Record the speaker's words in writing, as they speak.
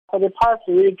For the past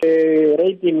week,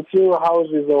 raiding few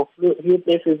houses or few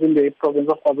places in the province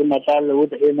of KwaZulu-Natal with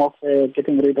the aim of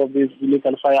getting rid of these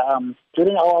illegal firearms.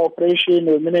 During our operation,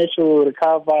 we managed to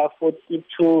recover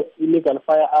 42 illegal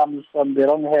firearms from the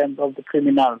wrong hands of the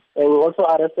criminals. We also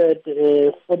arrested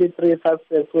 43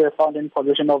 suspects who were found in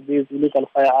possession of these illegal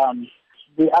firearms.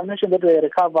 The ammunition that we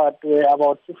recovered were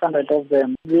about 600 of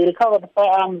them. The recovered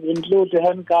firearms include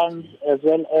handguns as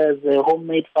well as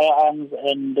homemade firearms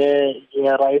and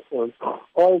rifles.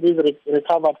 All these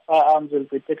recovered firearms will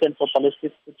be taken for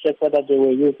ballistic to check whether they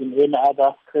were used in any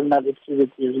other criminal activities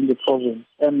in the province.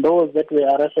 And those that were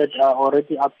arrested are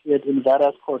already appeared in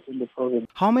various courts in the province.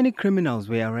 How many criminals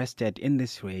were arrested in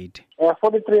this raid?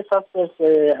 43 suspects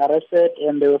were arrested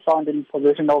and they were found in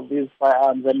possession of these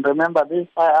firearms. And remember, these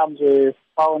firearms were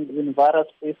found in various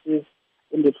places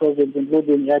in the province,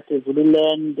 including at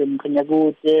Zululand,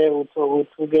 Mkanyagute,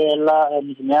 Utugela,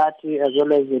 and Zinyati, as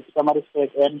well as the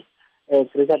Samarisek and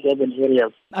Greater Durban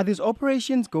areas. Are these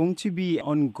operations going to be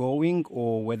ongoing,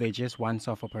 or were they just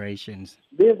once-off operations?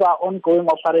 These are ongoing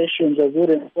operations.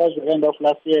 During the end of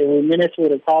last year, we managed to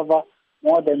recover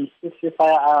more than 60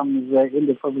 firearms in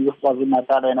the province of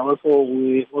KwaZulu-Natal, and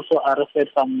we also arrested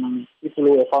some people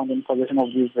who were found in possession of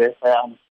these firearms.